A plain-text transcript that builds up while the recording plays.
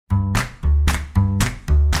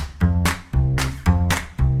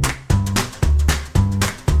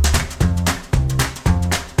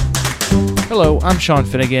Hello, I'm Sean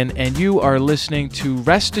Finnegan, and you are listening to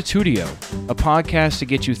Restitutio, a podcast to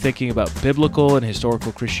get you thinking about biblical and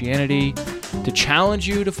historical Christianity, to challenge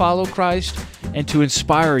you to follow Christ, and to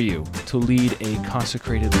inspire you to lead a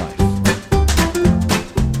consecrated life.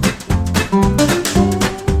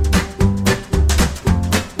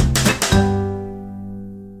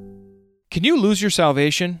 Can you lose your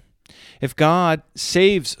salvation? If God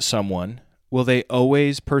saves someone, will they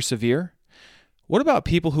always persevere? What about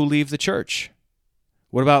people who leave the church?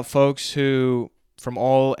 What about folks who, from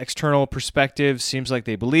all external perspectives, seems like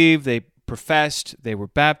they believed, they professed, they were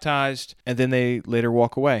baptized, and then they later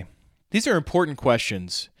walk away? These are important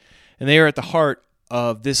questions, and they are at the heart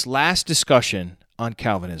of this last discussion on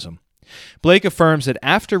Calvinism. Blake affirms that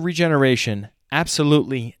after regeneration,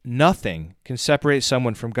 absolutely nothing can separate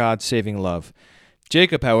someone from God's saving love.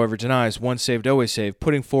 Jacob, however, denies once saved, always saved,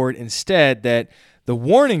 putting forward instead that the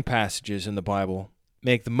warning passages in the Bible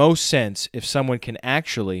make the most sense if someone can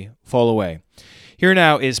actually fall away. Here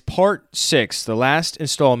now is part 6, the last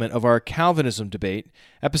installment of our Calvinism debate,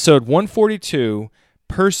 episode 142,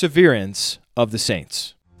 Perseverance of the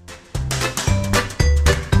Saints.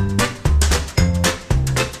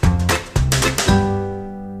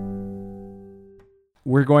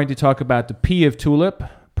 We're going to talk about the P of TULIP,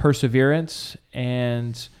 perseverance,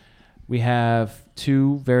 and we have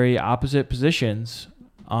two very opposite positions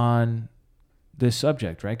on this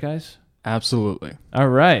subject, right, guys? Absolutely. All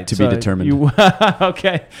right. To be determined.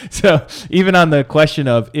 Okay. So even on the question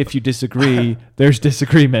of if you disagree, there's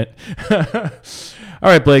disagreement. All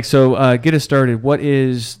right, Blake. So get us started. What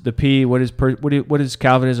is the P? What does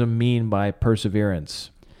Calvinism mean by perseverance?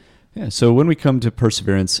 Yeah, so when we come to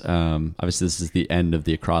perseverance, obviously this is the end of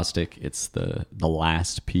the acrostic. It's the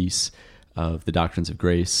last piece of the doctrines of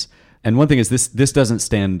grace. And one thing is this doesn't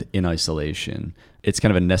stand in isolation. It's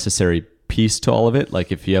kind of a necessary piece to all of it.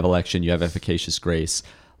 Like if you have election, you have efficacious grace.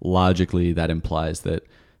 Logically, that implies that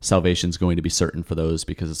salvation is going to be certain for those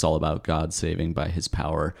because it's all about God saving by his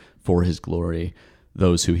power for his glory,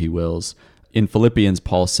 those who he wills. In Philippians,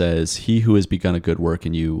 Paul says, "He who has begun a good work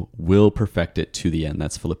in you will perfect it to the end."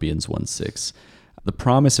 That's Philippians 1:6. The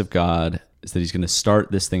promise of God is that he's going to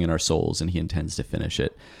start this thing in our souls and he intends to finish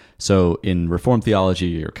it. So in Reformed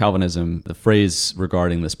theology or Calvinism, the phrase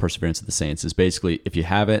regarding this perseverance of the saints is basically, if you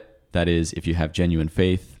have it, that is, if you have genuine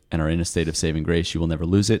faith and are in a state of saving grace, you will never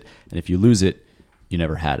lose it. And if you lose it, you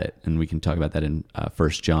never had it. And we can talk about that in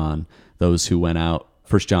 1 John. Those who went out,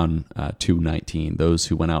 1 John 2:19, those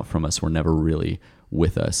who went out from us were never really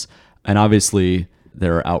with us. And obviously,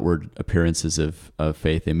 there are outward appearances of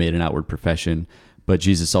faith. They made an outward profession. But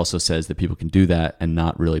Jesus also says that people can do that and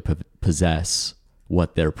not really possess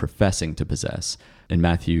what they're professing to possess. In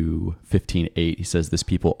Matthew 15:8, he says, "This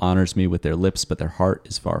people honors me with their lips, but their heart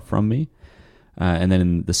is far from me." And then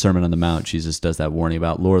in the Sermon on the Mount, Jesus does that warning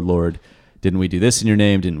about, "Lord, Lord, didn't we do this in your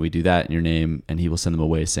name? Didn't we do that in your name?" And he will send them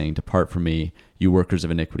away saying, "Depart from me, you workers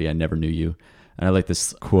of iniquity, I never knew you." And I like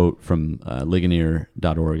this quote from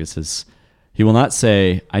Ligonier.org. It says, "He will not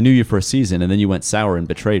say, I knew you for a season, and then you went sour and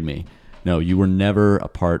betrayed me. No, you were never a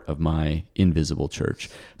part of my invisible church."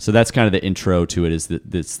 So that's kind of the intro to it, is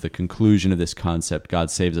that it's the conclusion of this concept.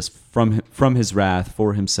 God saves us from his wrath,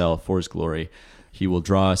 for himself, for his glory. He will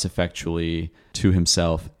draw us effectually to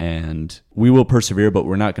himself, and we will persevere, but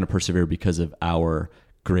we're not going to persevere because of our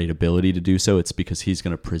great ability to do so. It's because he's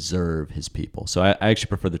going to preserve his people. So I actually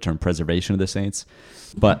prefer the term preservation of the saints,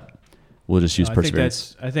 but we'll just use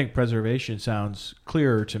perseverance. I think preservation sounds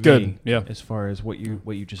clearer to me, as far as what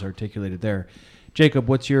you just articulated there. Jacob,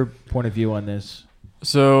 what's your point of view on this?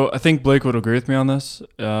 So I think Blake would agree with me on this,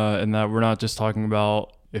 in that we're not just talking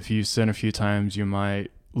about if you sin a few times, you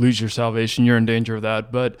might lose your salvation. You're in danger of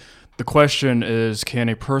that. But the question is, can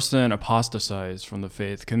a person apostatize from the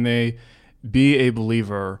faith? Can they be a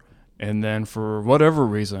believer and then for whatever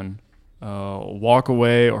reason walk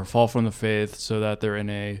away or fall from the faith so that they're in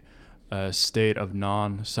a state of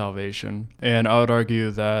non-salvation? And I would argue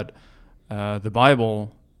that the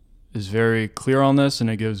Bible is very clear on this, and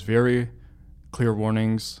it gives very clear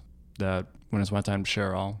warnings that when it's my time to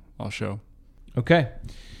share, I'll show. Okay.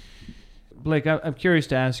 Blake, I'm curious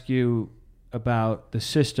to ask you about the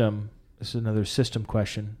system. This is another system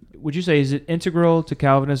question. Would you say, is it integral to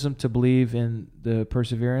Calvinism to believe in the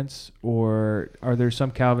perseverance, or are there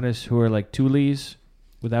some Calvinists who are like Tulis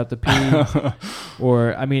without the P?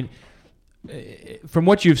 Or, I mean, from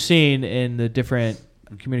what you've seen in the different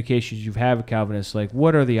communications you've had with Calvinists, like,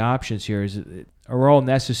 what are the options here? Are all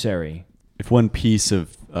necessary? If one piece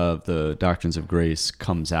of the doctrines of grace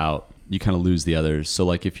comes out, you kind of lose the others. So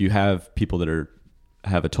like if you have people that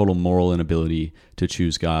have a total moral inability to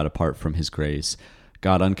choose God apart from his grace,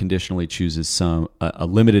 God unconditionally chooses a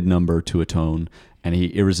limited number to atone, and he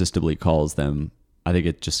irresistibly calls them. I think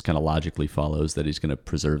it just kind of logically follows that he's going to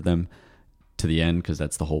preserve them to the end, because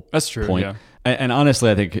that's the whole That's true, point. yeah. And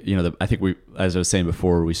honestly, I think, I think we, as I was saying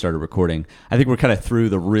before we started recording, I think we're kind of through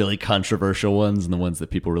the really controversial ones and the ones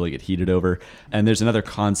that people really get heated over. And there's another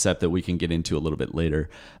concept that we can get into a little bit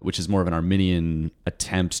later, which is more of an Arminian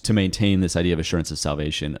attempt to maintain this idea of assurance of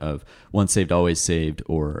salvation, of once saved, always saved,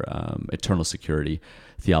 or eternal security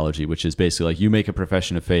theology, which is basically like you make a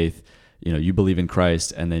profession of faith, you believe in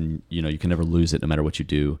Christ, and then, you can never lose it no matter what you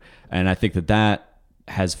do. And I think that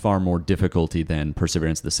has far more difficulty than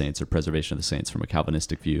perseverance of the saints or preservation of the saints from a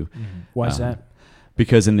Calvinistic view. Mm-hmm. Why is that?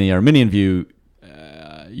 Because in the Arminian view,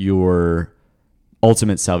 your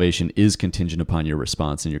ultimate salvation is contingent upon your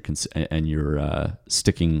response and your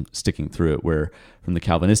sticking through it. Where from the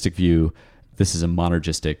Calvinistic view, this is a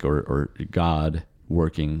monergistic or God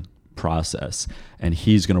working process, and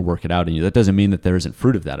he's going to work it out in you. That doesn't mean that there isn't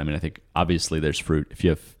fruit of that. I mean, I think obviously there's fruit. If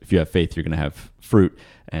you have faith, you're going to have fruit,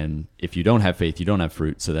 and if you don't have faith, you don't have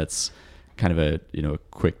fruit. So that's kind of a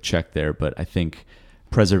quick check there. But I think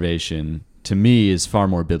preservation to me is far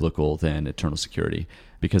more biblical than eternal security,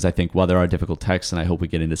 because I think while there are difficult texts, and I hope we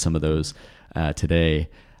get into some of those today,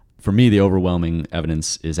 for me, the overwhelming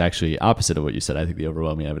evidence is actually opposite of what you said. I think the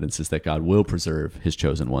overwhelming evidence is that God will preserve his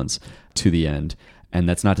chosen ones to the end. And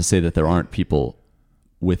that's not to say that there aren't people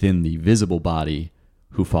within the visible body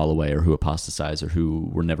who fall away or who apostatize or who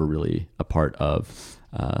were never really a part of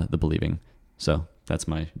the believing. So that's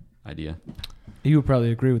my idea. You would probably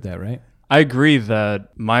agree with that, right? I agree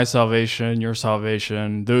that my salvation, your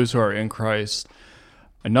salvation, those who are in Christ,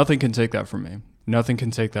 nothing can take that from me. Nothing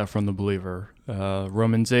can take that from the believer.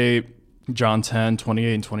 Romans 8, John 10,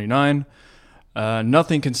 28 and 29.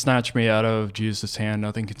 Nothing can snatch me out of Jesus' hand.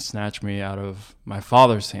 Nothing can snatch me out of my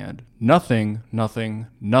Father's hand. Nothing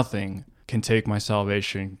can take my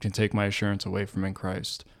salvation, can take my assurance away from in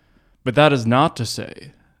Christ. But that is not to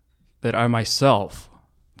say that I myself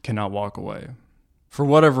cannot walk away. For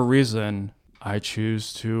whatever reason, I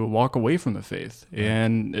choose to walk away from the faith.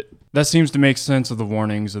 And that seems to make sense of the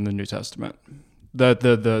warnings in the New Testament.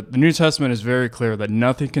 The New Testament is very clear that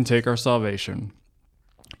nothing can take our salvation.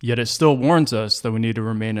 Yet it still warns us that we need to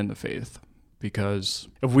remain in the faith, because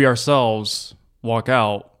if we ourselves walk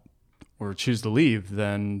out or choose to leave,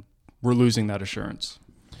 then we're losing that assurance.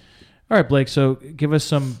 All right, Blake, so give us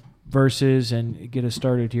some verses and get us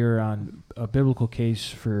started here on a biblical case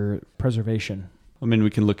for preservation. I mean, we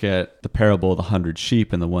can look at the parable of the 100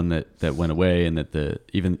 sheep and the one that went away, and that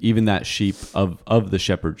even that sheep of the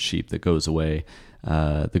shepherd's sheep that goes away,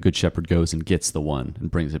 the good shepherd goes and gets the one and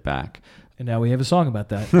brings it back. And now we have a song about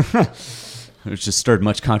that. Which just stirred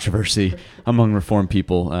much controversy among Reformed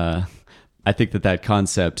people. I think that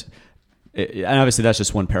concept, and obviously that's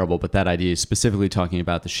just one parable, but that idea is specifically talking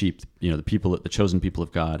about the sheep, the chosen people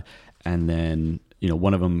of God, and then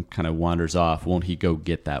one of them kind of wanders off. Won't he go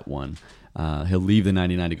get that one? He'll leave the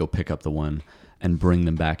 99 to go pick up the one and bring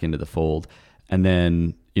them back into the fold. And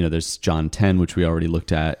then there's John 10, which we already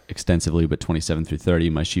looked at extensively, but 27 through 30,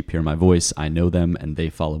 my sheep hear my voice, I know them, and they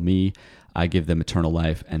follow me. I give them eternal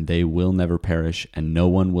life, and they will never perish, and no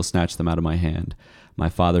one will snatch them out of my hand. My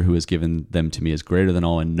Father who has given them to me is greater than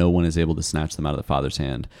all, and no one is able to snatch them out of the Father's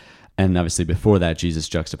hand. And obviously before that, Jesus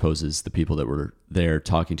juxtaposes the people that were there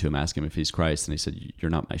talking to him, asking him if he's Christ, and he said, you're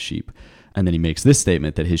not my sheep. And then he makes this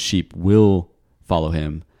statement that his sheep will follow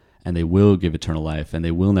him, and they will give eternal life, and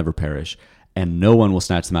they will never perish, and no one will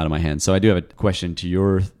snatch them out of my hand. So I do have a question to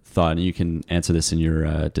your thought, and you can answer this in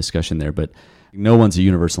your discussion there, but no one's a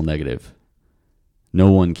universal negative. No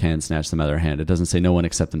one can snatch them out of their hand. It doesn't say no one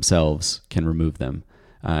except themselves can remove them.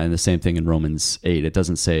 And the same thing in Romans 8. It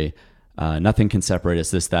doesn't say nothing can separate us,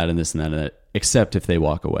 this, that, and this, and that, except if they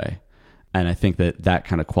walk away. And I think that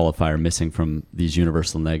kind of qualifier missing from these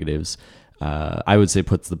universal negatives, I would say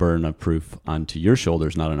puts the burden of proof onto your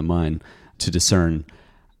shoulders, not onto mine, to discern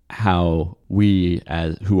how we,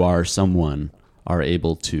 as who are someone, are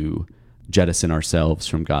able to jettison ourselves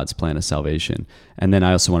from God's plan of salvation. And then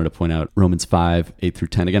I also wanted to point out Romans 5, 8 through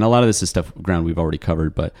 10. Again, a lot of this is ground we've already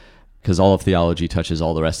covered, but because all of theology touches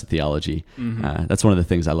all the rest of theology. Mm-hmm. That's one of the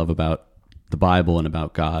things I love about the Bible and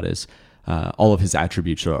about God is all of his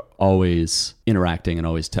attributes are always interacting and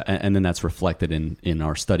always, and then that's reflected in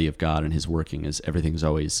our study of God and his working, is everything's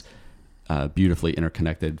always beautifully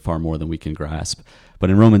interconnected, far more than we can grasp. But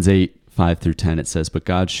in Romans 8, 5 through 10, it says, "But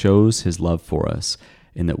God shows his love for us,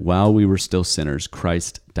 in that while we were still sinners,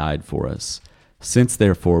 Christ died for us. Since,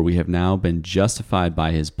 therefore, we have now been justified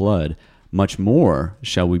by his blood, much more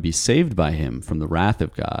shall we be saved by him from the wrath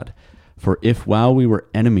of God. For if while we were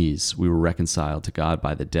enemies, we were reconciled to God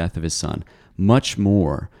by the death of his Son, much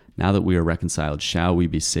more, now that we are reconciled, shall we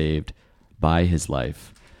be saved by his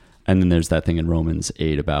life. And then there's that thing in Romans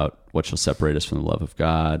 8 about what shall separate us from the love of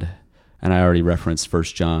God. And I already referenced 1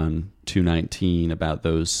 John 2:19 about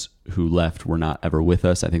those who left were not ever with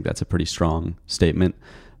us. I think that's a pretty strong statement,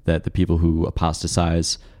 that the people who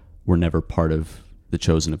apostatize were never part of the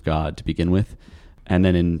chosen of God to begin with. And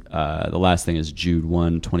then in the last thing is Jude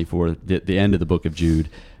 1:24, the end of the book of Jude,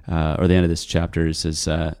 or the end of this chapter, it says,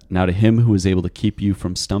 now to him who is able to keep you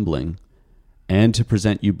from stumbling and to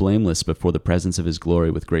present you blameless before the presence of his glory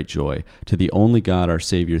with great joy, to the only God our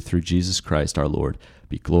Savior through Jesus Christ our Lord,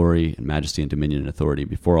 be glory and majesty and dominion and authority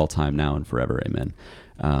before all time, now and forever. Amen.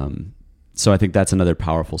 So I think that's another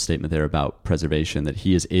powerful statement there about preservation, that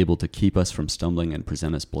he is able to keep us from stumbling and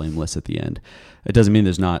present us blameless at the end. It doesn't mean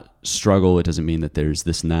there's not struggle. It doesn't mean that there's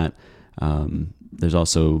this and that. There's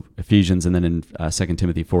also Ephesians, and then in 2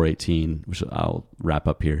 Timothy 4:18, which I'll wrap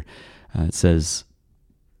up here, it says,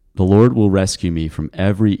 the Lord will rescue me from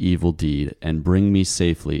every evil deed and bring me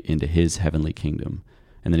safely into his heavenly kingdom.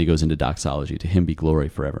 And then he goes into doxology. To him be glory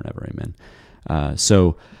forever and ever. Amen.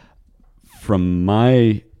 So from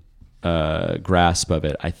my grasp of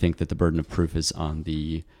it, I think that the burden of proof is on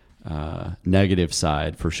the negative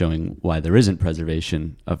side for showing why there isn't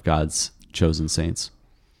preservation of God's chosen saints.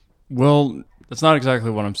 Well, that's not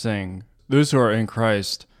exactly what I'm saying. Those who are in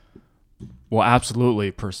Christ will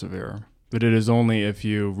absolutely persevere, but it is only if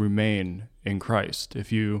you remain in Christ.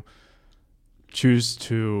 If you choose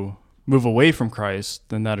to move away from Christ,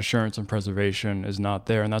 then that assurance and preservation is not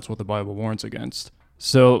there, and that's what the Bible warns against.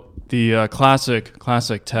 So the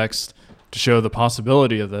classic text to show the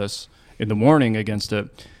possibility of this in the warning against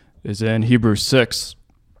it is in Hebrews 6.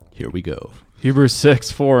 Here we go. Hebrews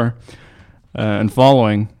 6:4 and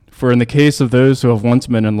following. For in the case of those who have once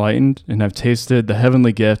been enlightened and have tasted the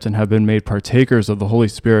heavenly gift and have been made partakers of the Holy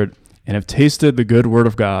Spirit and have tasted the good word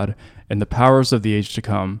of God and the powers of the age to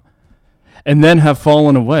come, and then have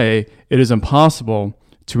fallen away, it is impossible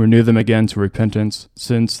to renew them again to repentance,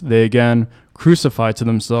 since they again crucify to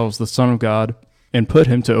themselves the Son of God and put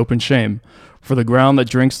him to open shame. For the ground that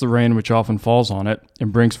drinks the rain which often falls on it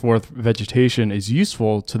and brings forth vegetation is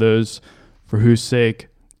useful to those for whose sake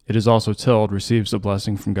it is also tilled, receives a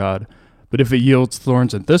blessing from God. But if it yields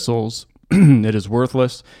thorns and thistles, it is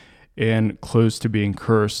worthless and close to being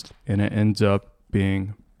cursed, and it ends up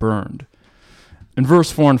being burned. In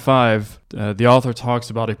verse 4 and 5, the author talks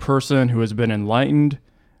about a person who has been enlightened.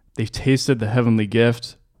 They've tasted the heavenly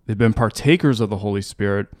gift. They've been partakers of the Holy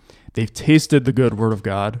Spirit. They've tasted the good word of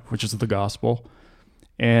God, which is the gospel,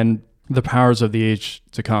 and the powers of the age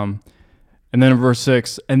to come. And then in verse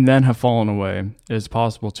 6, and then have fallen away. It is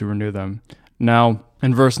possible to renew them. Now,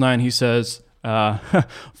 in verse 9, he says,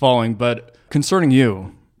 falling, but concerning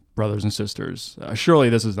you, brothers and sisters, surely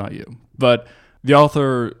this is not you. But the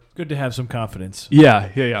author... Good to have some confidence.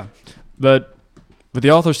 Yeah. But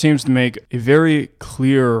the author seems to make a very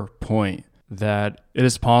clear point that it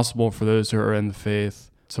is possible for those who are in the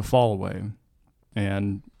faith to fall away.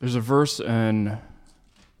 And there's a verse in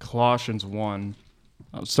Colossians 1,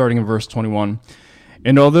 starting in verse 21.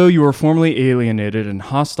 And although you were formerly alienated and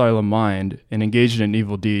hostile in mind and engaged in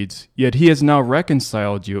evil deeds, yet he has now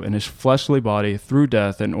reconciled you in his fleshly body through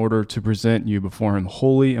death in order to present you before him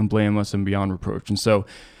holy and blameless and beyond reproach. And so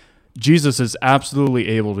Jesus is absolutely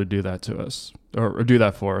able to do that to us, or do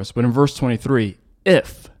that for us. But in verse 23,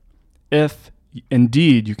 if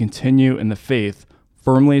indeed you continue in the faith,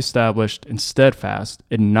 firmly established and steadfast,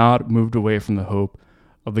 and not moved away from the hope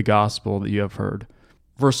of the gospel that you have heard.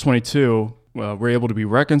 Verse 22, we're able to be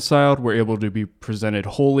reconciled, we're able to be presented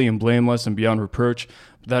holy and blameless and beyond reproach.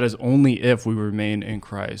 But that is only if we remain in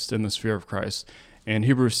Christ, in the sphere of Christ. And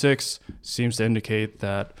Hebrews 6 seems to indicate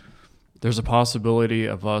that there's a possibility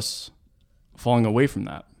of us falling away from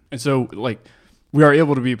that. And so, we are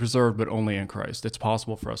able to be preserved, but only in Christ. It's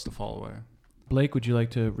possible for us to fall away. Blake, would you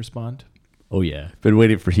like to respond? Oh, yeah. Been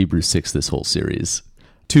waiting for Hebrews 6 this whole series.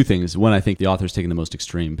 Two things. One, I think the author's taking the most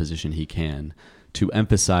extreme position he can to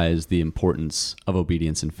emphasize the importance of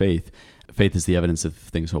obedience and faith. Faith is the evidence of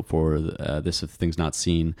things hoped for, this of things not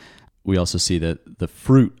seen. We also see that the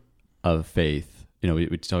fruit of faith,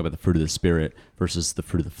 we talk about the fruit of the Spirit versus the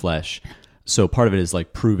fruit of the flesh. So part of it is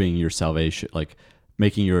like proving your salvation, like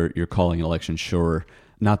making your calling and election sure,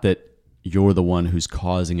 not that you're the one who's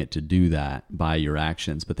causing it to do that by your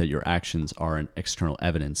actions, but that your actions are an external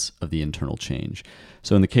evidence of the internal change.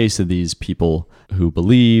 So in the case of these people who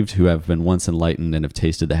believed, who have been once enlightened and have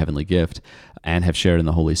tasted the heavenly gift and have shared in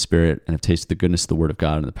the Holy Spirit and have tasted the goodness of the Word of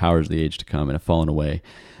God and the powers of the age to come and have fallen away,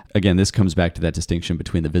 again, this comes back to that distinction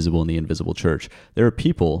between the visible and the invisible church. There are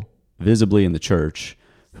people visibly in the church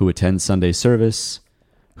who attend Sunday service,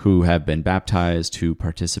 who have been baptized, who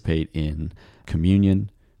participate in communion,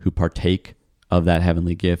 who partake of that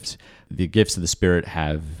heavenly gift. The gifts of the Spirit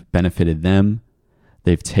have benefited them.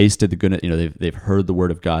 They've tasted the goodness, they've heard the word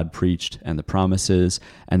of God preached and the promises,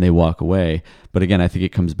 and they walk away. But again, I think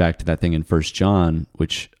it comes back to that thing in 1 John,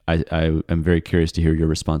 which I am very curious to hear your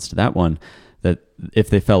response to that one, that if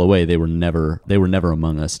they fell away, they were never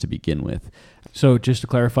among us to begin with. So just to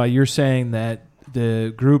clarify, you're saying that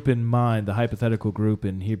the group in mind, the hypothetical group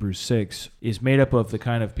in Hebrews 6, is made up of the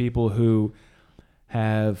kind of people who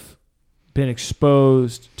have been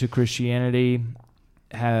exposed to Christianity,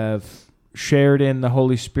 have shared in the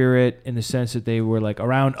Holy Spirit in the sense that they were like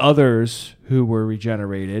around others who were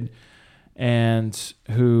regenerated and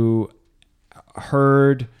who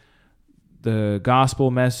heard the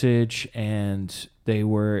gospel message and they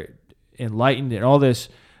were enlightened and all this,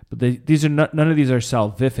 but these are not, none of these are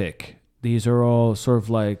salvific. These are all sort of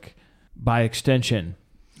like by extension,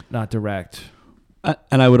 not direct.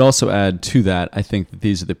 And I would also add to that, I think that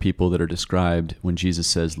these are the people that are described when Jesus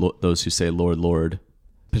says, those who say, Lord, Lord,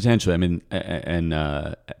 potentially, I mean, and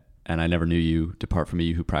I never knew you, depart from me,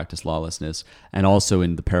 you who practice lawlessness. And also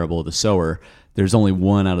in the parable of the sower, there's only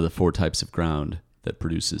one out of the 4 types of ground that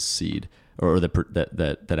produces seed, or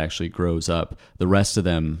that actually grows up. The rest of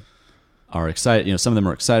them are excited. Some of them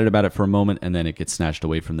are excited about it for a moment, and then it gets snatched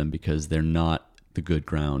away from them because they're not the good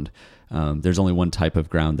ground. There's only one type of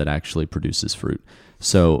ground that actually produces fruit.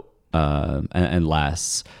 So and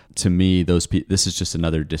lasts. To me, this is just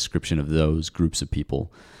another description of those groups of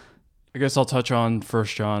people. I guess I'll touch on 1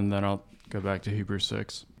 John, then I'll go back to Hebrews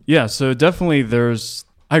 6. Yeah, so definitely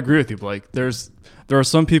I agree with you, Blake. There are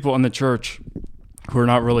some people in the church who are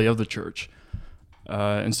not really of the church.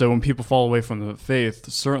 And so when people fall away from the faith,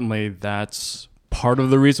 certainly that's part of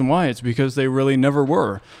the reason why. It's because they really never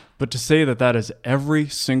were. But to say that is every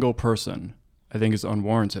single person, I think is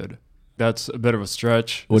unwarranted. That's a bit of a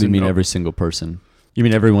stretch. What do you mean every single person? You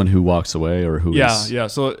mean everyone who walks away or who is... Yeah.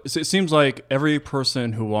 So it seems like every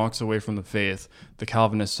person who walks away from the faith, the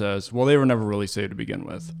Calvinist says, well, they were never really saved to begin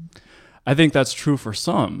with. I think that's true for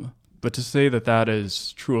some, but to say that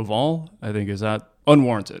is true of all, I think is that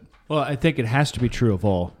unwarranted. Well, I think it has to be true of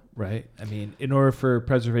all, right? I mean, in order for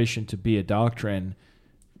preservation to be a doctrine,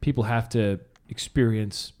 people have to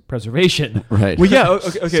experience preservation. Right. Well, yeah,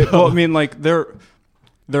 okay. So, well, I mean, like, there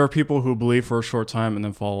are people who believe for a short time and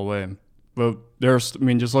then fall away. But just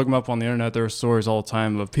look them up on the internet. There are stories all the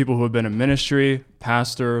time of people who have been in ministry,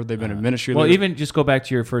 pastor, they've been in ministry. Well, even just go back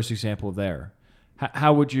to your first example there.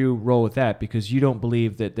 How would you roll with that? Because you don't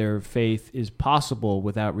believe that their faith is possible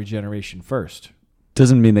without regeneration first.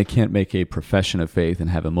 Doesn't mean they can't make a profession of faith and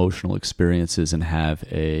have emotional experiences and have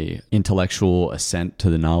a intellectual assent to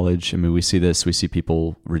the knowledge. I mean, we see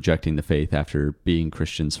people rejecting the faith after being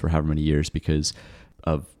Christians for however many years because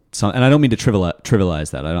of some, and I don't mean to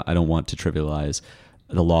trivialize that. I don't want to trivialize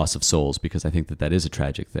the loss of souls because I think that is a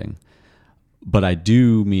tragic thing. But I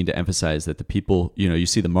do mean to emphasize that the people, you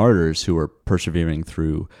see the martyrs who are persevering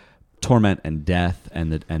through torment and death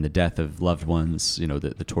and the death of loved ones,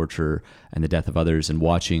 the torture and the death of others, and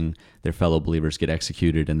watching their fellow believers get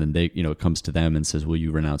executed, and then it comes to them and says, will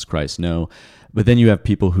you renounce Christ? No. But then you have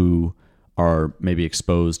people who are maybe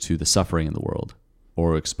exposed to the suffering in the world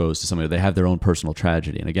or exposed to something. They have their own personal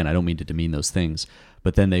tragedy. And again, I don't mean to demean those things,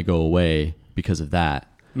 but then they go away because of that.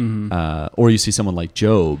 Mm-hmm. Or you see someone like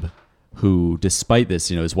Job who, despite this,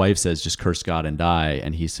 his wife says, just curse God and die.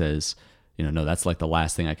 And he says, no, that's like the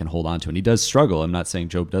last thing I can hold on to. And he does struggle. I'm not saying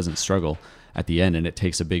Job doesn't struggle at the end. And it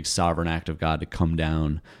takes a big sovereign act of God to come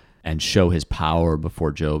down and show his power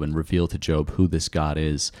before Job and reveal to Job who this God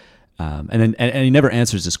is. And he never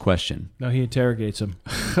answers this question. No, he interrogates him.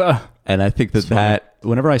 And I think that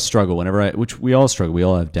whenever I struggle, which we all struggle, we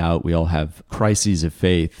all have doubt, we all have crises of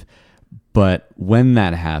faith. But when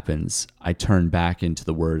that happens, I turn back into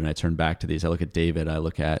the Word and I turn back to these. I look at David, I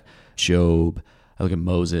look at Job, I look at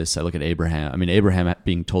Moses, I look at Abraham. I mean, Abraham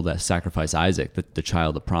being told to sacrifice Isaac, the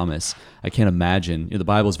child of promise. I can't imagine, the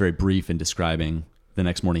Bible is very brief in describing the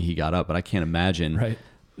next morning he got up, but I can't imagine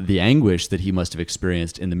the anguish that he must have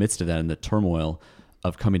experienced in the midst of that and the turmoil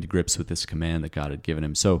of coming to grips with this command that God had given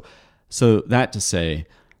him. So that to say,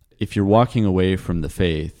 if you're walking away from the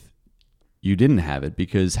faith, you didn't have it,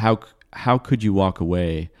 because how could you walk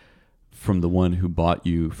away from the one who bought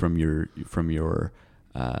you from your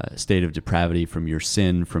state of depravity, from your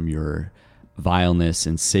sin, from your vileness,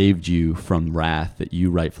 and saved you from wrath that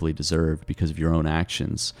you rightfully deserved because of your own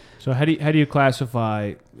actions? So how do you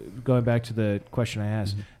classify, going back to the question I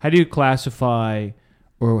asked, how do you classify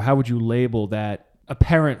or how would you label that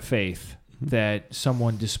apparent faith that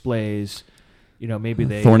someone displays? Maybe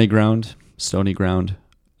they thorny ground, stony ground.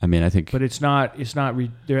 I mean, I think, but it's not.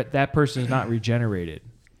 That person is not regenerated,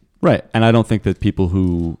 right? And I don't think that people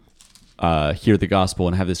who hear the gospel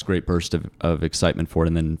and have this great burst of excitement for it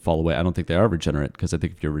and then fall away, I don't think they are regenerate, because I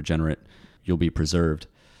think if you're regenerate, you'll be preserved,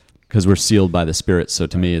 because we're sealed by the Spirit. So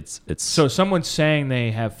to me, it's so someone saying they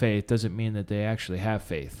have faith doesn't mean that they actually have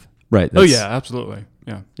faith. Right. Oh yeah, absolutely.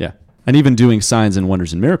 Yeah. Yeah. And even doing signs and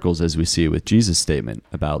wonders and miracles, as we see with Jesus' statement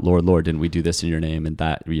about, Lord, Lord, didn't we do this in your name? And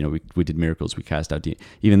that, we did miracles, we cast out demons.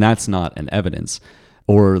 Even that's not an evidence.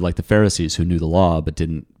 Or like the Pharisees who knew the law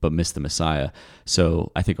but missed the Messiah.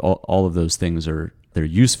 So I think all of those things they're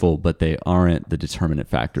useful, but they aren't the determinant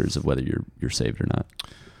factors of whether you're saved or not.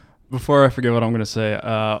 Before I forget what I'm going to say,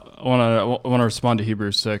 I want to respond to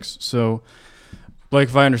Hebrews 6. So, Blake,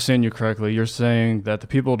 if I understand you correctly, you're saying that the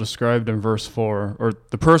people described in verse 4, or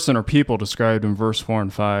the person or people described in verse 4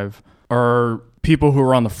 and 5, are people who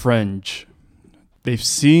are on the fringe. They've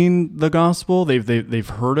seen the gospel, they've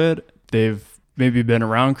heard it, they've maybe been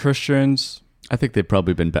around Christians. I think they've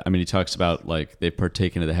probably been, he talks about like they've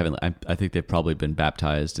partaken of the heavenly, I think they've probably been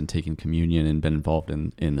baptized and taken communion and been involved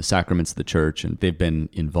in the sacraments of the church, and they've been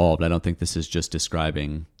involved. I don't think this is just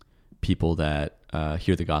describing people that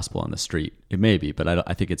hear the gospel on the street. It may be, but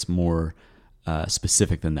I think it's more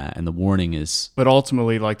specific than that. And the warning is... But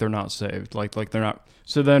ultimately, like, they're not saved. Like they're not...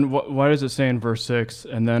 So then why does it say in verse 6,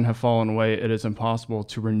 and then have fallen away, it is impossible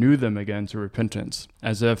to renew them again to repentance,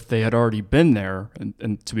 as if they had already been there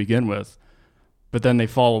and to begin with, but then they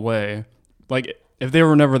fall away. Like, if they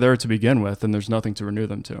were never there to begin with, then there's nothing to renew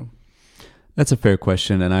them to. That's a fair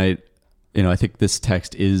question, and I think this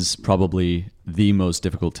text is probably the most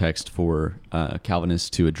difficult text for Calvinists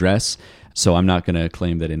to address. So I'm not going to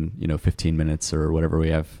claim that in 15 minutes or whatever we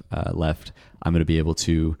have left, I'm going to be able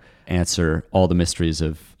to answer all the mysteries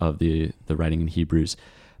of the writing in Hebrews.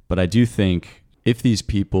 But I do think if these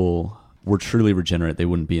people were truly regenerate, they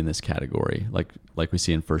wouldn't be in this category. Like we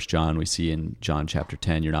see in 1 John, we see in John chapter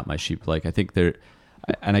 10, you're not my sheep. Like, I think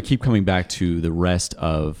and I keep coming back to the rest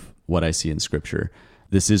of what I see in Scripture.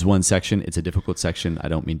 This is one section. It's a difficult section. I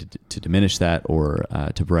don't mean to diminish that or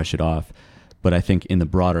to brush it off. But I think in the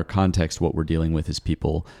broader context, what we're dealing with is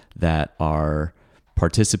people that are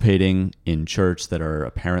participating in church, that are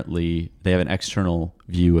apparently, they have an external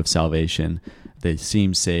view of salvation. They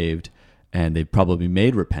seem saved, and they've probably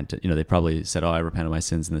made repentant. They probably said, I repent of my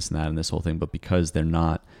sins and this and that and this whole thing. But because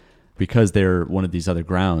they're one of these other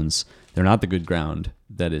grounds, they're not the good ground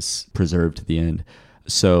that is preserved to the end.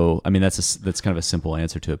 So, that's kind of a simple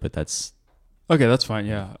answer to it, but that's... Okay, that's fine,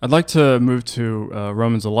 yeah. I'd like to move to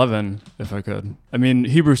Romans 11, if I could.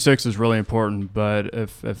 Hebrews 6 is really important, but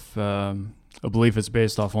if a belief is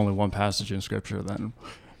based off only one passage in Scripture, then...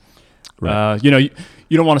 Right. You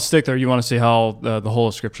don't want to stick there. You want to see how the whole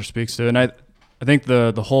of Scripture speaks to it. And I think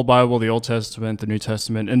the whole Bible, the Old Testament, the New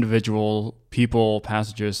Testament, individual people,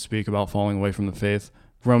 passages speak about falling away from the faith.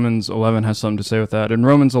 Romans 11 has something to say with that. In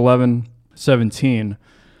Romans 11:17,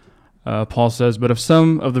 Paul says, "But if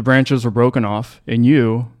some of the branches were broken off, and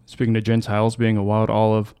you," speaking to Gentiles, being a wild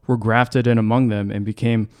olive, "were grafted in among them and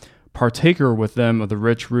became partaker with them of the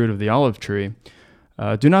rich root of the olive tree,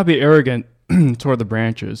 do not be arrogant toward the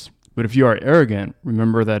branches. But if you are arrogant,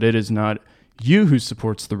 remember that it is not you who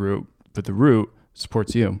supports the root, but the root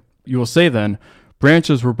supports you. You will say then,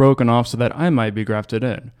 branches were broken off so that I might be grafted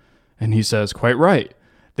in." And he says, "Quite right.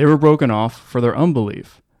 They were broken off for their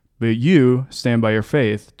unbelief. But you stand by your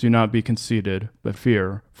faith. Do not be conceited, but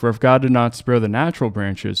fear. For if God did not spare the natural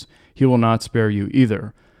branches, he will not spare you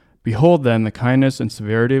either. Behold then the kindness and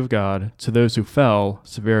severity of God. To those who fell,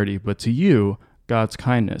 severity, but to you, God's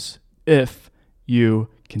kindness, if you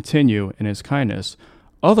continue in his kindness.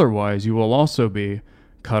 Otherwise, you will also be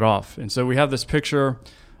cut off." And so we have this picture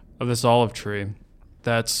of this olive tree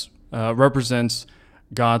that represents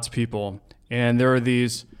God's people. And there are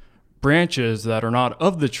these branches that are not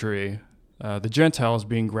of the tree, the Gentiles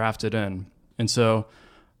being grafted in. And so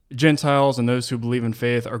Gentiles and those who believe in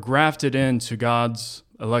faith are grafted into God's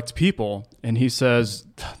elect people. And he says,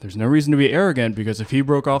 there's no reason to be arrogant, because if he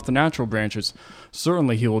broke off the natural branches,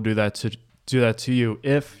 certainly he will do that to you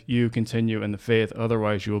if you continue in the faith.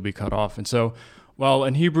 Otherwise, you will be cut off. And so, while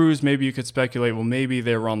in Hebrews, maybe you could speculate, well, maybe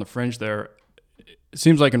they were on the fringe there. It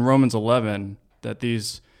seems like in Romans 11 that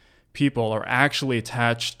these people are actually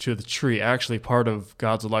attached to the tree, actually part of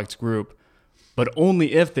God's elect group, but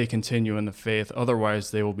only if they continue in the faith.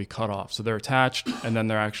 Otherwise, they will be cut off. So they're attached, and then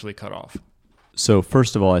they're actually cut off. So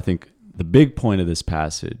first of all, I think the big point of this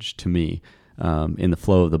passage to me, in the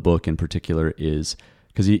flow of the book in particular, is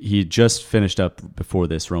because he just finished up before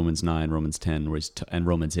this Romans 9, Romans 10, and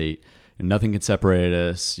Romans 8. And nothing can separate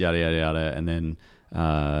us, yada, yada, yada. And then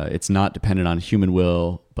it's not dependent on human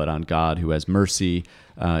will, but on God who has mercy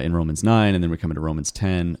in Romans 9. And then we come into Romans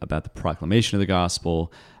 10 about the proclamation of the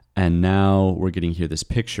gospel. And now we're getting here this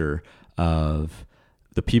picture of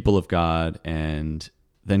the people of God, and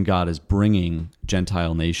then God is bringing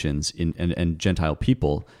Gentile nations and Gentile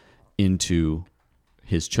people into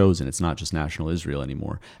his chosen. It's not just national Israel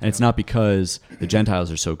anymore. And it's not because the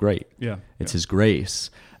Gentiles are so great. It's his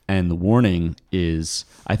grace. And the warning is,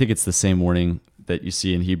 I think it's the same warning that you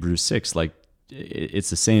see in Hebrews 6. Like, it's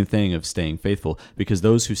the same thing of staying faithful, because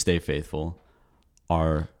those who stay faithful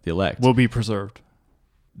are the elect. Will be preserved.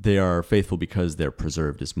 They are faithful because they're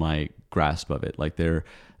preserved, is my grasp of it. Like, they're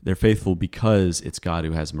faithful because it's God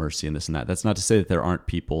who has mercy and this and that. That's not to say that there aren't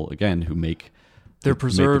people, again, who they're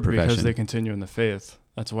preserved because they continue in the faith.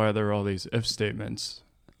 That's why there are all these if statements,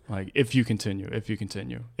 like if you continue,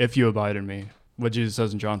 if you abide in me, what Jesus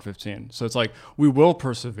says in John 15. So it's like, we will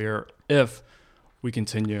persevere if we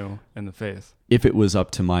continue in the faith. If it was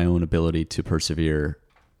up to my own ability to persevere,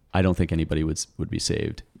 I don't think anybody would be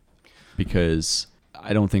saved, because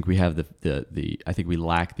I don't think we have I think we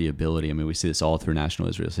lack the ability. I mean, we see this all through national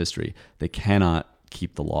Israel's history. They cannot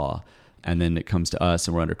keep the law. And then it comes to us,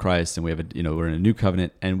 and we're under Christ, and we have we're in a new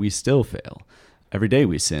covenant, and we still fail. Every day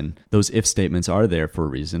we sin. Those if statements are there for a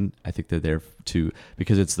reason. I think they're there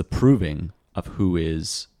because it's the proving of who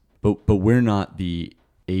is, but we're not the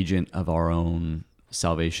agent of our own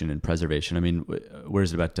salvation and preservation. I mean,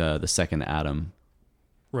 where's it about the second Adam?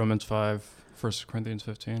 Romans 5, 1 Corinthians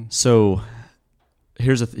 15. So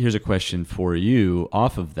here's a question for you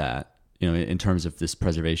off of that, in terms of this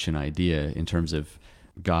preservation idea, in terms of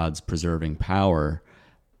God's preserving power.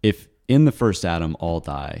 If in the first Adam all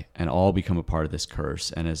die and all become a part of this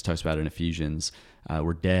curse, and as it talks about in Ephesians,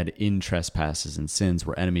 we're dead in trespasses and sins,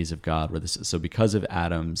 we're enemies of God. So because of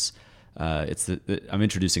Adam's, I'm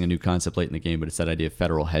introducing a new concept late in the game, but it's that idea of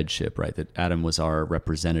federal headship, right? That Adam was our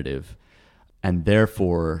representative, and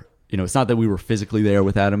therefore, it's not that we were physically there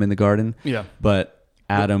with Adam in the garden, but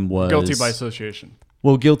Adam was guilty by association.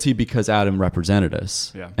 Well, guilty because Adam represented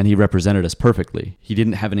us, and he represented us perfectly. He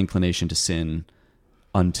didn't have an inclination to sin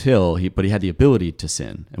but he had the ability to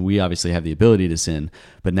sin, and we obviously have the ability to sin,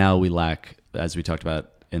 but now we lack, as we talked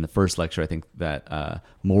about in the first lecture, I think, that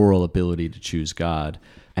moral ability to choose God.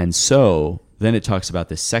 And so then it talks about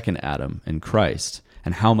this second Adam in Christ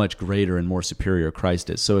and how much greater and more superior Christ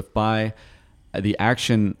is. So if by the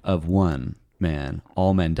action of one man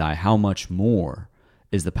all men die, how much more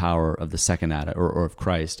is the power of the second Adam or of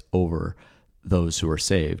Christ over those who are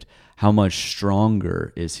saved? How much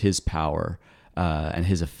stronger is his power and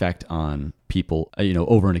his effect on people,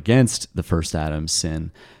 over and against the first Adam's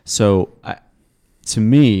sin? So to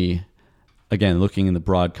me, again, looking in the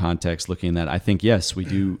broad context, looking at that, I think, yes, we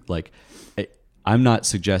do. Like, I'm not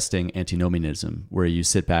suggesting antinomianism, where you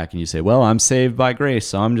sit back and you say, well, I'm saved by grace,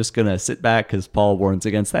 so I'm just going to sit back, because Paul warns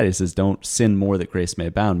against that. He says, don't sin more that grace may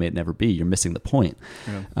abound. May it never be. You're missing the point.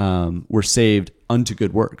 We're saved unto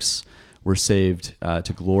good works. We're saved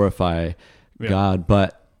to glorify God,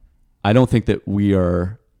 but I don't think that we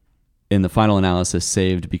are, in the final analysis,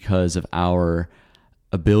 saved because of our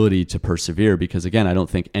ability to persevere, because, again, I don't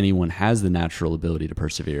think anyone has the natural ability to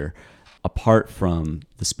persevere apart from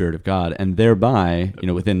the Spirit of God, and thereby,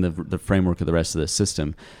 within the framework of the rest of the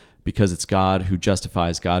system, because it's God who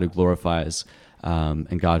justifies, God who glorifies,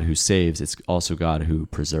 and God who saves. It's also God who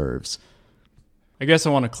preserves. I guess I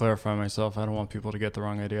want to clarify myself. I don't want people to get the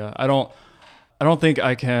wrong idea. I don't think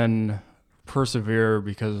I can persevere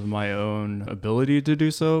because of my own ability to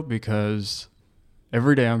do so, because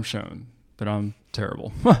every day I'm shown that I'm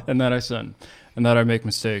terrible and that I sin and that I make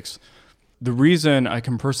mistakes. The reason I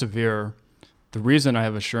can persevere, the reason I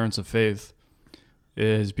have assurance of faith,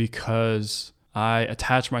 is because I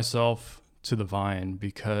attach myself to the vine,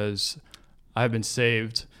 because I've been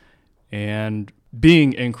saved, and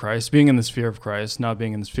being in Christ, being in the sphere of Christ, not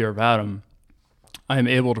being in the sphere of Adam, I am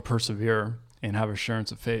able to persevere and have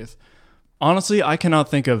assurance of faith. Honestly, I cannot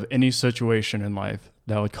think of any situation in life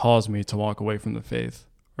that would cause me to walk away from the faith,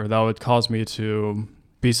 or that would cause me to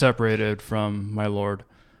be separated from my Lord.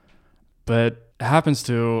 But it happens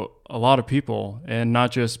to a lot of people, and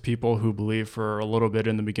not just people who believe for a little bit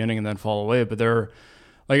in the beginning and then fall away, but they're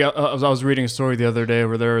like, I was reading a story the other day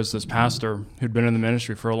where there was this pastor who'd been in the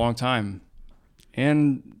ministry for a long time,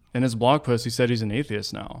 and in his blog post, he said he's an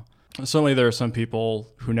atheist now. Certainly there are some people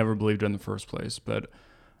who never believed in the first place, but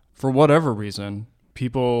for whatever reason,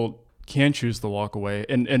 people can choose to walk away.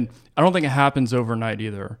 And I don't think it happens overnight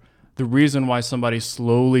either. the reason why somebody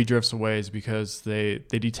slowly drifts away is because they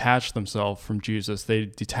detach themselves from Jesus. They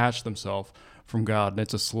detach themselves from God, and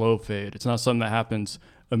it's a slow fade. It's not something that happens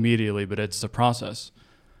immediately, but it's a process.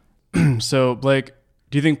 So, Blake,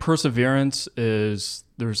 do you think perseverance is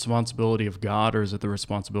the responsibility of God, or is it the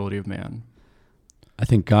responsibility of man? I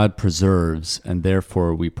think God preserves, and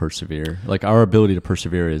therefore we persevere. Like, our ability to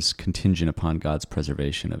persevere is contingent upon God's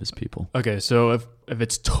preservation of his people. Okay, so if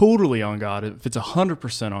it's totally on God, if it's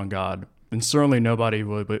 100% on God, then certainly nobody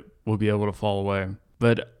will be able to fall away.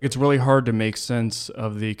 But it's really hard to make sense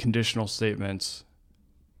of the conditional statements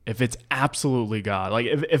if it's absolutely God. Like,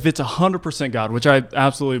 if it's 100% God, which I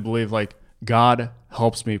absolutely believe, like, God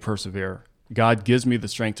helps me persevere. God gives me the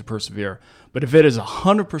strength to persevere. But if it is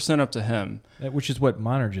 100% up to him, Which is what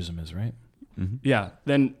monergism is, right? Mm-hmm. yeah,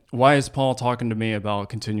 then why is Paul talking to me about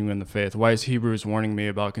continuing in the faith? Why is Hebrews warning me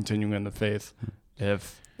about continuing in the faith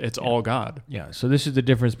if it's all God? Yeah, so this is the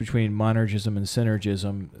difference between monergism and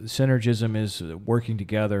synergism. Synergism is working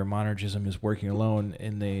together. Monergism is working alone.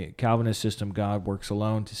 In the Calvinist system, God works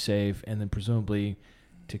alone to save and then presumably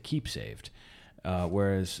to keep saved.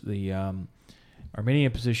 Whereas the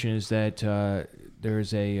Arminian position is that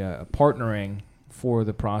there's a partnering for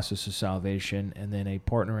the process of salvation and then a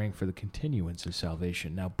partnering for the continuance of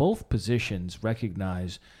salvation. Now, both positions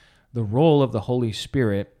recognize the role of the Holy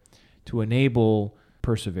Spirit to enable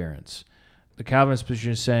perseverance. The Calvinist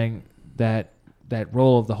position is saying that that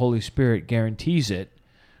role of the Holy Spirit guarantees it,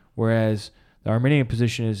 whereas the Arminian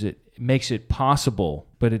position is it makes it possible,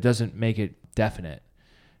 but it doesn't make it definite.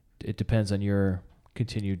 It depends on your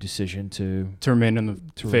continued decision to remain in the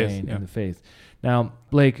faith. remain in the faith. Now,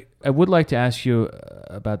 Blake, I would like to ask you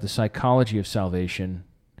about the psychology of salvation,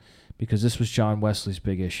 because this was John Wesley's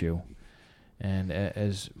big issue. And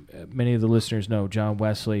as many of the listeners know, John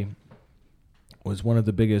Wesley was one of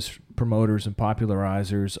the biggest promoters and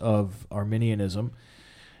popularizers of Arminianism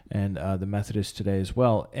and the Methodists today as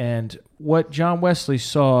well. And what John Wesley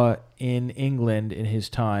saw in England in his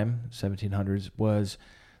time, 1700s, was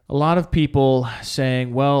a lot of people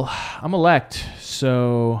saying, well, I'm elect,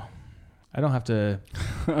 so I don't have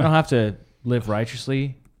to live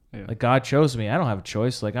righteously. Yeah. Like, God chose me. I don't have a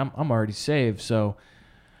choice. Like, I'm already saved, so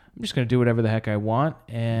I'm just going to do whatever the heck I want,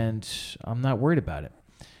 and I'm not worried about it.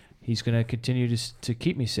 He's going to continue to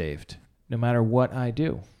keep me saved no matter what I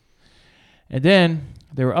do. And then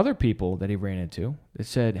there were other people that he ran into that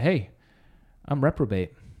said, hey, I'm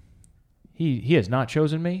reprobate. He has not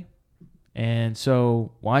chosen me, and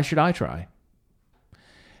so why should I try?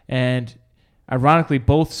 And ironically,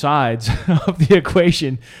 both sides of the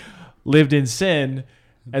equation lived in sin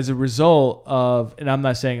as a result of, and I'm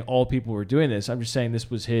not saying all people were doing this, I'm just saying this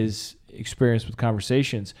was his experience with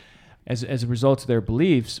conversations. As a result of their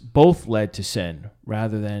beliefs, both led to sin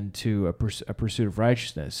rather than to a pursuit of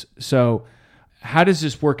righteousness. So how does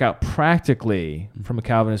this work out practically from a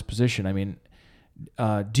Calvinist position? I mean,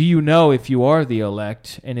 do you know if you are the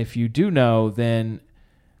elect? And if you do know, then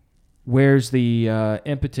where's the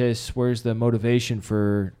impetus, where's the motivation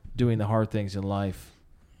for doing the hard things in life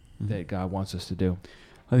that God wants us to do?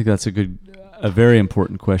 I think that's a very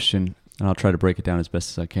important question, and I'll try to break it down as best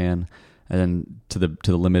as I can, and to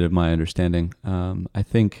the limit of my understanding. I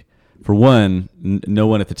think, for one, no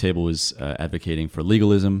one at the table was advocating for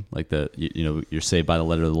legalism, like you're saved by the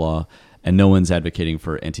letter of the law, and no one's advocating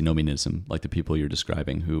for antinomianism, like the people you're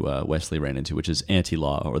describing who Wesley ran into, which is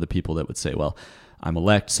anti-law, or the people that would say, well, I'm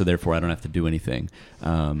elect, so therefore I don't have to do anything.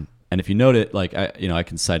 And if you note it, like I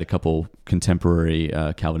can cite a couple contemporary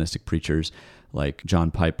Calvinistic preachers like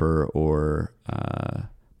John Piper or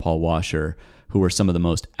Paul Washer, who were some of the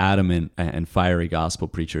most adamant and fiery gospel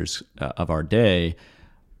preachers of our day,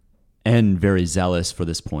 and very zealous for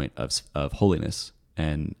this point of holiness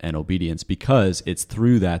and obedience, because it's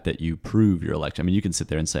through that you prove your election. I mean, you can sit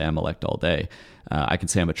there and say, I'm elect all day. I can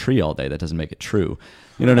say I'm a tree all day. That doesn't make it true.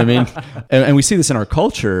 You know what I mean? and we see this in our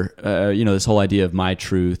culture, this whole idea of my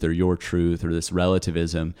truth or your truth or this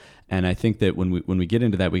relativism. And I think that when we get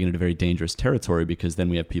into that, we get into very dangerous territory, because then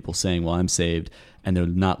we have people saying, well, I'm saved, and they're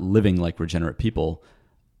not living like regenerate people.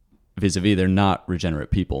 Vis-a-vis, they're not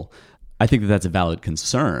regenerate people. I think that that's a valid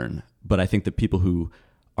concern, but I think that people who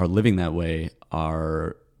are living that way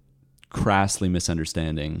are crassly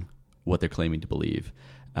misunderstanding what they're claiming to believe,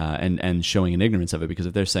 and showing an ignorance of it. Because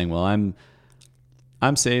if they're saying, well,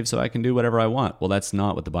 I'm saved, so I can do whatever I want. Well, that's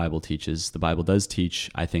not what the Bible teaches. The Bible does teach,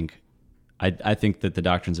 I think that the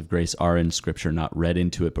doctrines of grace are in Scripture, not read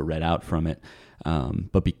into it, but read out from it.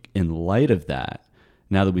 But in light of that,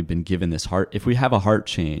 now that we've been given this heart, if we have a heart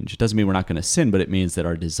change, it doesn't mean we're not going to sin, but it means that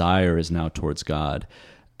our desire is now towards God.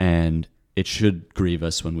 And it should grieve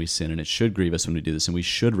us when we sin, and it should grieve us when we do this, and we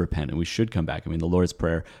should repent, and we should come back. I mean, the Lord's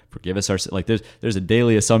Prayer, forgive us our sin. Like there's a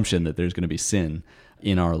daily assumption that there's going to be sin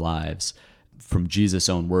in our lives from Jesus'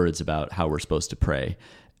 own words about how we're supposed to pray.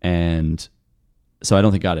 And so I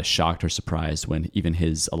don't think God is shocked or surprised when even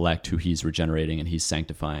his elect, who he's regenerating and he's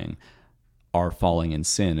sanctifying, are falling in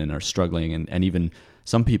sin and are struggling. And even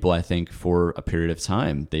some people, I think, for a period of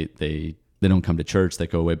time, they don't come to church, they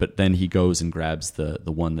go away, but then he goes and grabs the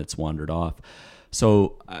one that's wandered off.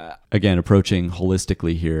 So again, approaching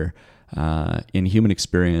holistically here, in human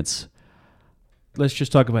experience. Let's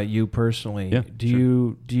just talk about you personally. Yeah,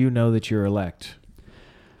 do you know that you're elect?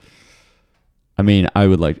 I mean,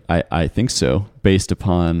 I think so, based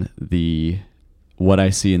upon what I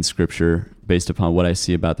see in Scripture, based upon what I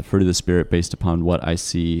see about the fruit of the Spirit, based upon what I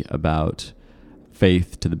see about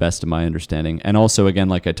faith to the best of my understanding. And also, again,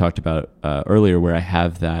 like I talked about earlier, where I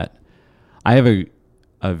have a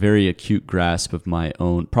very acute grasp of my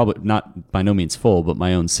own, probably not by no means full, but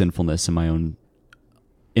my own sinfulness and my own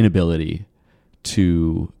inability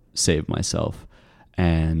to save myself,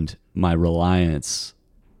 and my reliance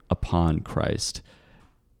upon Christ,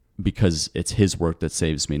 because it's his work that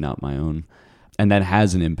saves me, not my own. And that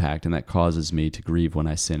has an impact, and that causes me to grieve when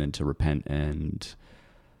I sin and to repent. And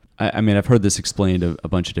I mean, I've heard this explained a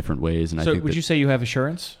bunch of different ways. And so I think would you say you have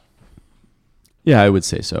assurance? Yeah, I would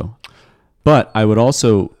say so. But I would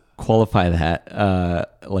also qualify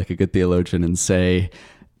that like a good theologian and say,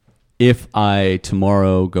 if I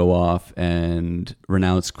tomorrow go off and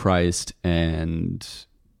renounce Christ and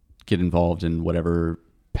get involved in whatever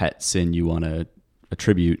pet sin you want to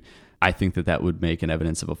attribute, I think that would make an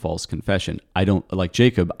evidence of a false confession. I don't, like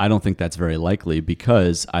Jacob, I don't think that's very likely,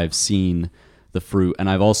 because I've seen the fruit, and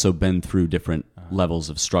I've also been through different levels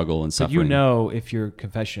of struggle and suffering. But you know if your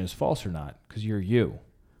confession is false or not, because you're you.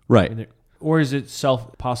 Right. Or is it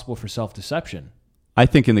possible for self-deception? I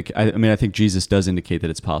think I think Jesus does indicate that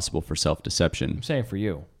it's possible for self-deception. I'm saying for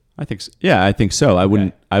you. I think so. Yeah, I think so. I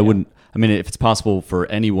wouldn't, I mean, if it's possible for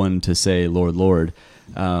anyone to say, Lord, Lord.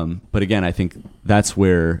 But again, I think that's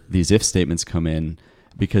where these if statements come in,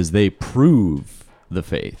 because they prove the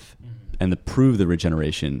faith, and the prove the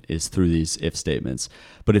regeneration is through these if statements.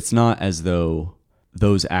 But it's not as though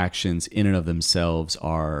those actions in and of themselves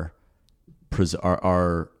are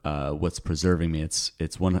what's preserving me. It's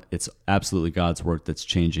absolutely God's work that's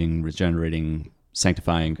changing, regenerating,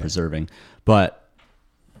 sanctifying, preserving. But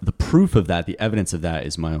the proof of that, the evidence of that,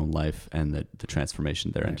 is my own life and the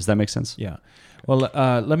transformation therein. Right. Does that make sense? Yeah. Well,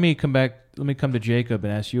 let me come to Jacob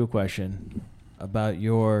and ask you a question about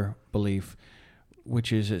your belief,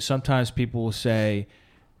 which is that sometimes people will say,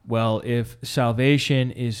 well, if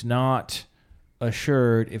salvation is not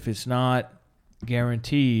assured, if it's not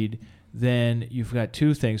guaranteed, then you've got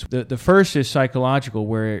two things. The first is psychological,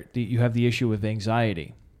 where you have the issue with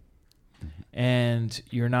anxiety. And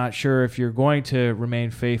you're not sure if you're going to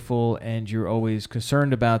remain faithful, and you're always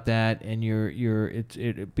concerned about that, and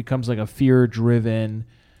it becomes like a fear-driven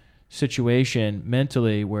situation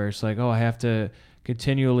mentally, where it's like, oh, I have to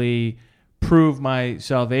continually prove my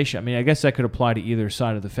salvation. I mean, I guess that could apply to either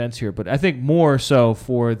side of the fence here, but I think more so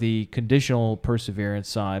for the conditional perseverance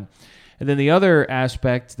side. And then the other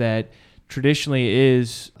aspect that traditionally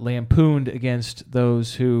is lampooned against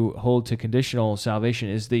those who hold to conditional salvation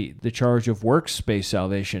is the charge of works-based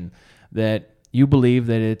salvation, that you believe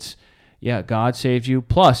that it's, God saved you,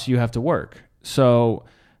 plus you have to work. So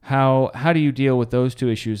how do you deal with those two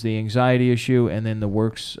issues, the anxiety issue and then the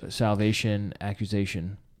works salvation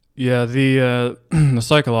accusation? Yeah, the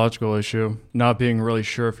psychological issue, not being really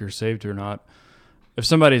sure if you're saved or not. If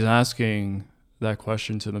somebody's asking that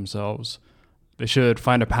question to themselves, they should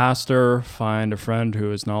find a pastor, find a friend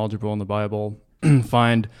who is knowledgeable in the Bible,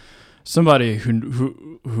 find somebody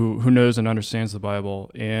who knows and understands the Bible,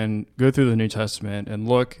 and go through the New Testament and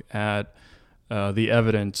look at the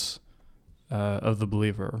evidence of the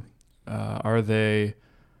believer. Are they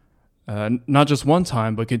not just one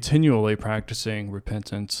time, but continually practicing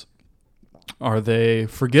repentance? Are they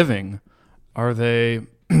forgiving? Are they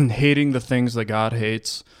hating the things that God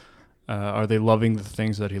hates? Are they loving the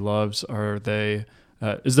things that he loves? Are they?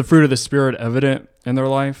 Is the fruit of the Spirit evident in their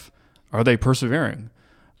life? Are they persevering?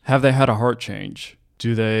 Have they had a heart change?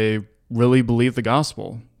 Do they really believe the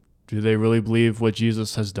gospel? Do they really believe what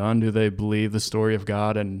Jesus has done? Do they believe the story of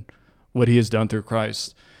God and what he has done through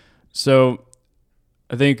Christ? So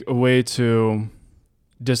I think a way to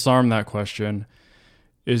disarm that question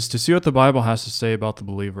is to see what the Bible has to say about the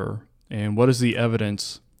believer and what is the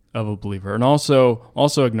evidence of a believer. And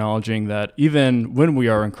also acknowledging that even when we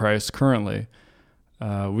are in Christ currently,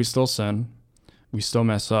 we still sin, we still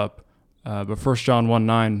mess up. But 1 John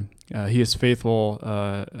 1:9 He is faithful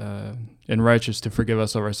and righteous to forgive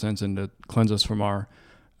us of our sins and to cleanse us from our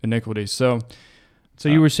iniquities. So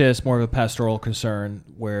you would say it's more of a pastoral concern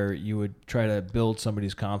where you would try to build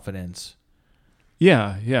somebody's confidence.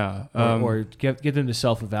 Yeah. Or get them to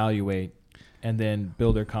self-evaluate and then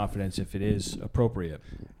build their confidence if it is appropriate.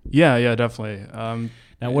 Yeah, definitely.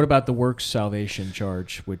 Now, what about the works salvation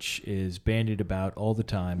charge, which is bandied about all the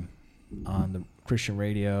time on the Christian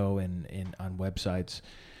radio and on websites?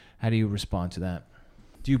 How do you respond to that?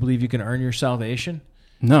 Do you believe you can earn your salvation?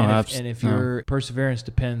 No, and if your perseverance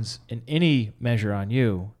depends in any measure on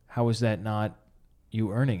you, how is that not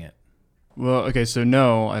you earning it? Well, okay, so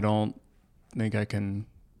no, I don't think I can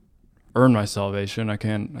earn my salvation. I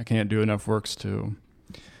can't do enough works to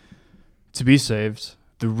be saved.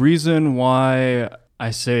 The reason why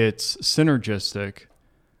I say it's synergistic,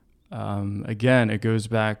 again, it goes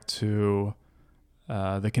back to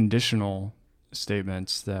the conditional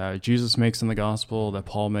statements that Jesus makes in the gospel, that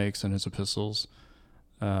Paul makes in his epistles,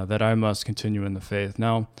 that I must continue in the faith.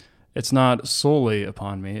 Now, it's not solely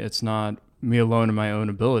upon me. It's not me alone in my own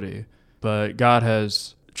ability, but God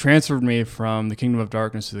has transferred me from the kingdom of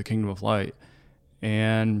darkness to the kingdom of light,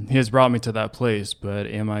 and he has brought me to that place. But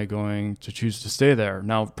am I going to choose to stay there?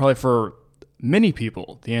 Now, probably for many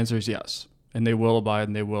people, the answer is yes, and they will abide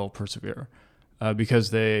and they will persevere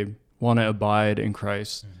because they want to abide in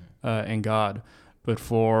Christ and God. But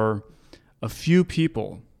for a few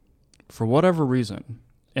people, for whatever reason,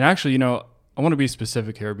 and actually, I want to be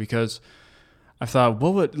specific here because I thought,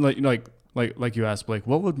 what would like you asked, Blake,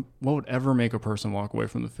 what would ever make a person walk away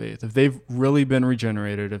from the faith? If they've really been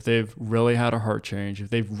regenerated, if they've really had a heart change, if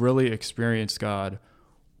they've really experienced God,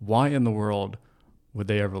 why in the world would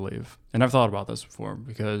they ever leave? And I've thought about this before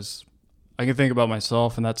because I can think about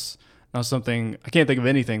myself, and that's not something, I can't think of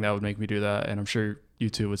anything that would make me do that, and I'm sure you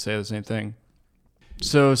two would say the same thing.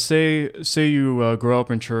 So say you grow up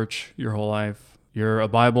in church your whole life, you're a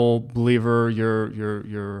Bible believer,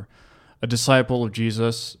 you're a disciple of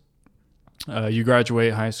Jesus. You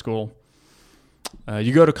graduate high school,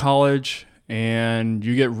 you go to college, and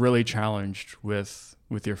you get really challenged with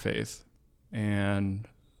your faith. And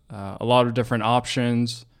a lot of different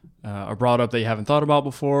options are brought up that you haven't thought about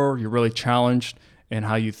before. You're really challenged in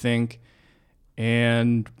how you think.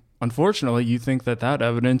 And unfortunately, you think that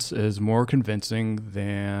evidence is more convincing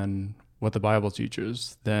than what the Bible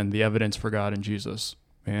teaches, than the evidence for God and Jesus.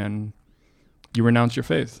 And you renounce your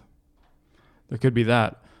faith. There could be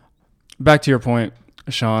that. Back to your point,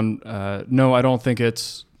 Sean, no, I don't think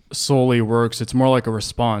it's solely works. It's more like a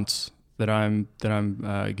response that I'm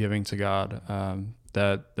giving to God,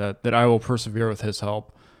 that I will persevere with his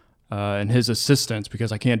help and his assistance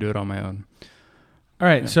because I can't do it on my own. All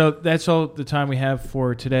right, so that's all the time we have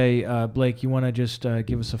for today. Blake, you want to just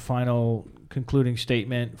give us a final concluding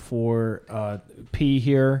statement for P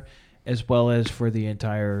here as well as for the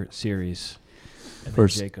entire series? And then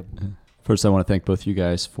Jacob. First, I want to thank both you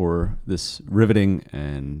guys for this riveting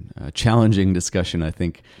and challenging discussion. I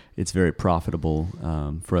think it's very profitable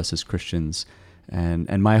for us as Christians,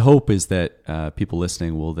 and my hope is that people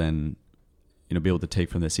listening will then, be able to take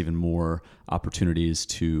from this even more opportunities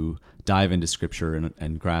to dive into Scripture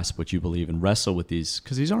and grasp what you believe and wrestle with these,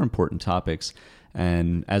 because these are important topics.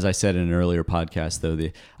 And as I said in an earlier podcast, though,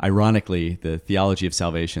 ironically, the theology of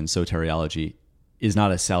salvation, soteriology, is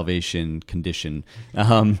not a salvation condition in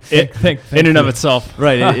and of itself.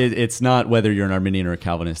 Right. It's not whether you're an Arminian or a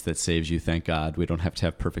Calvinist that saves you, thank God. We don't have to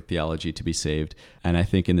have perfect theology to be saved. And I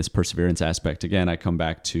think in this perseverance aspect, again, I come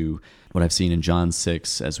back to what I've seen in John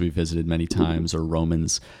 6, as we've visited many times, or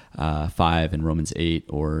Romans 5 and Romans 8,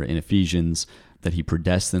 or in Ephesians, that he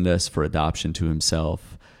predestined us for adoption to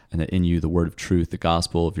himself, and that in you the word of truth, the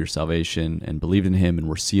gospel of your salvation, and believed in him and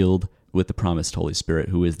were sealed with the promised Holy Spirit,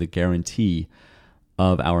 who is the guarantee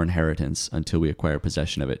of our inheritance until we acquire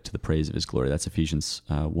possession of it to the praise of his glory. That's Ephesians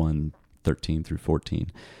 1:13 through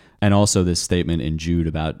 14. And also this statement in Jude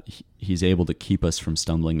about he's able to keep us from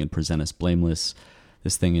stumbling and present us blameless.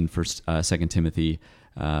 This thing in 2 Timothy,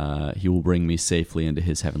 he will bring me safely into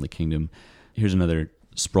his heavenly kingdom. Here's another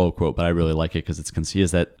Sproul quote, but I really like it because he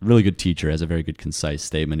is that really good teacher, has a very good concise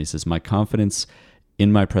statement. He says, "My confidence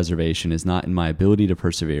in my preservation is not in my ability to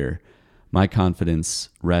persevere. My confidence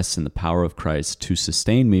rests in the power of Christ to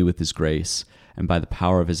sustain me with his grace, and by the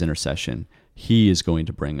power of his intercession, he is going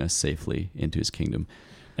to bring us safely into his kingdom."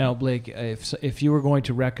 Now, Blake, if you were going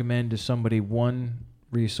to recommend to somebody one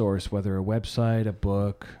resource, whether a website, a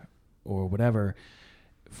book, or whatever,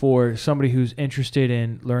 for somebody who's interested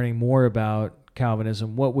in learning more about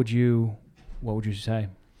Calvinism, what would you say?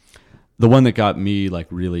 The one that got me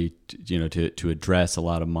really, to address a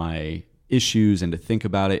lot of my issues and to think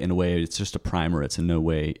about it in a way. It's just a primer. It's in no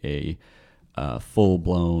way a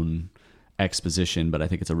full-blown exposition, but I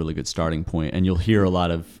think it's a really good starting point. And you'll hear a lot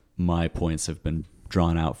of my points have been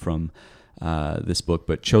drawn out from this book,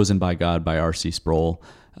 but Chosen by God by R.C. Sproul.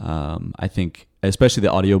 I think especially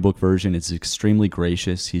the audiobook version is extremely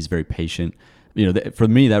gracious. He's very patient. For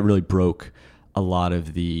me, that really broke a lot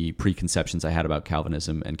of the preconceptions I had about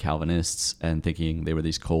Calvinism and Calvinists, and thinking they were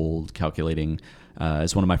these cold, calculating,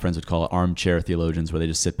 as one of my friends would call it, armchair theologians, where they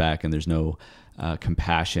just sit back and there's no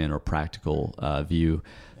compassion or practical view.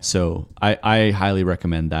 So I highly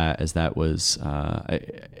recommend that, as that was,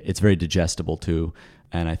 it's very digestible too,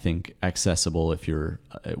 and I think accessible if you're,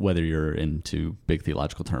 whether you're into big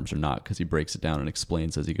theological terms or not, because he breaks it down and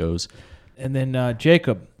explains as he goes. And then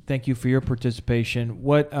Jacob, thank you for your participation.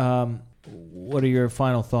 What are your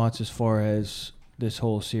final thoughts as far as this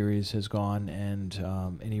whole series has gone,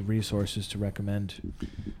 and any resources to recommend?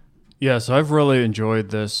 Yeah, so I've really enjoyed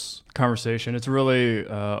this conversation. It's really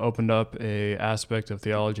opened up a aspect of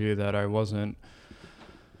theology that I wasn't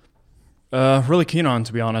really keen on,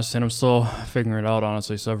 to be honest, and I'm still figuring it out,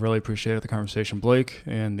 honestly. So I've really appreciated the conversation, Blake,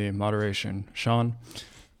 and the moderation, Sean.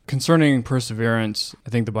 Concerning perseverance, I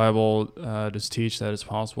think the Bible does teach that it's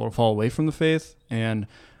possible to fall away from the faith, and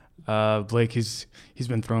Blake, he's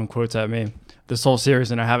been throwing quotes at me this whole series,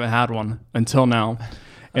 and I haven't had one until now.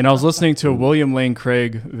 And I was listening to a William Lane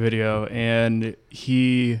Craig video, and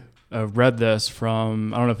he read this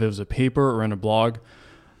from, I don't know if it was a paper or in a blog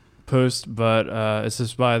post, but it's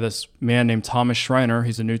just by this man named Thomas Schreiner.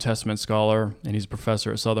 He's a New Testament scholar, and he's a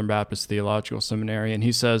professor at Southern Baptist Theological Seminary. And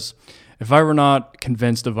he says, "If I were not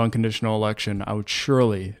convinced of unconditional election, I would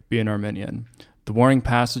surely be an Arminian. The warning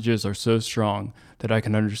passages are so strong that I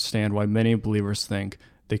can understand why many believers think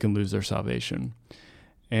they can lose their salvation."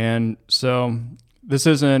 And so this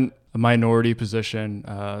isn't a minority position.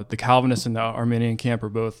 The Calvinists and the Arminian camp are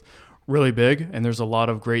both really big, and there's a lot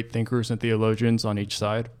of great thinkers and theologians on each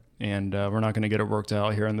side. And we're not going to get it worked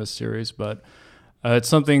out here in this series, but it's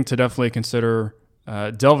something to definitely consider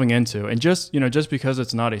delving into. And just because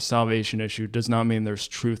it's not a salvation issue does not mean there's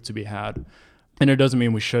truth to be had. And it doesn't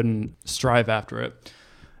mean we shouldn't strive after it.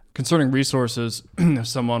 Concerning resources, if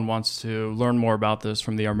someone wants to learn more about this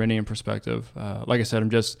from the Arminian perspective, like I said, I'm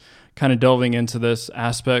just kind of delving into this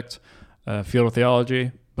aspect, field of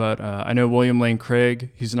theology. But I know William Lane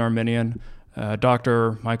Craig, he's an Arminian.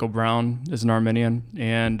 Dr. Michael Brown is an Arminian.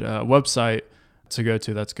 And a website to go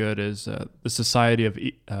to that's good is the Society of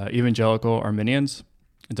Evangelical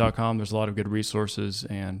Arminians.com. There's a lot of good resources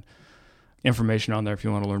and information on there if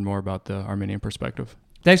you want to learn more about the Arminian perspective.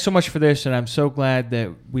 Thanks so much for this, and I'm so glad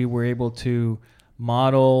that we were able to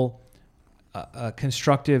model a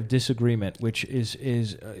constructive disagreement, which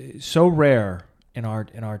is so rare in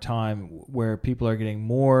our time, where people are getting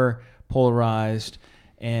more polarized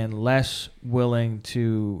and less willing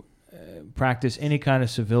to practice any kind of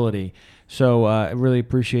civility. So I really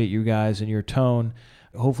appreciate you guys and your tone.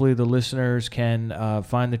 Hopefully the listeners can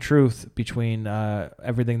find the truth between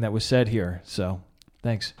everything that was said here. So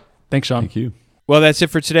thanks. Thanks, Sean. Thank you. Well, that's it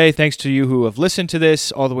for today. Thanks to you who have listened to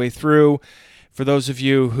this all the way through. For those of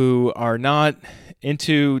you who are not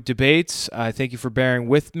into debates, I thank you for bearing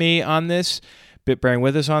with me on this, bearing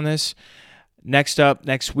with us on this. Next up,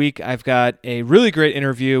 next week, I've got a really great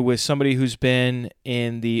interview with somebody who's been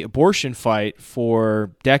in the abortion fight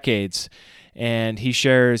for decades, and he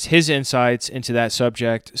shares his insights into that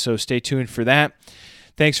subject, so stay tuned for that.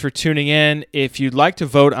 Thanks for tuning in. If you'd like to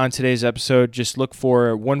vote on today's episode, just look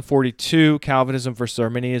for 142, Calvinism versus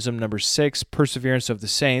Arminianism, number 6, Perseverance of the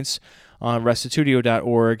Saints, on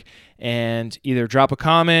restitutio.org, and either drop a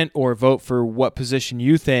comment or vote for what position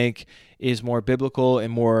you think is more biblical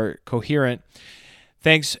and more coherent.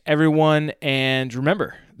 Thanks, everyone, and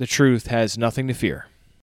remember, the truth has nothing to fear.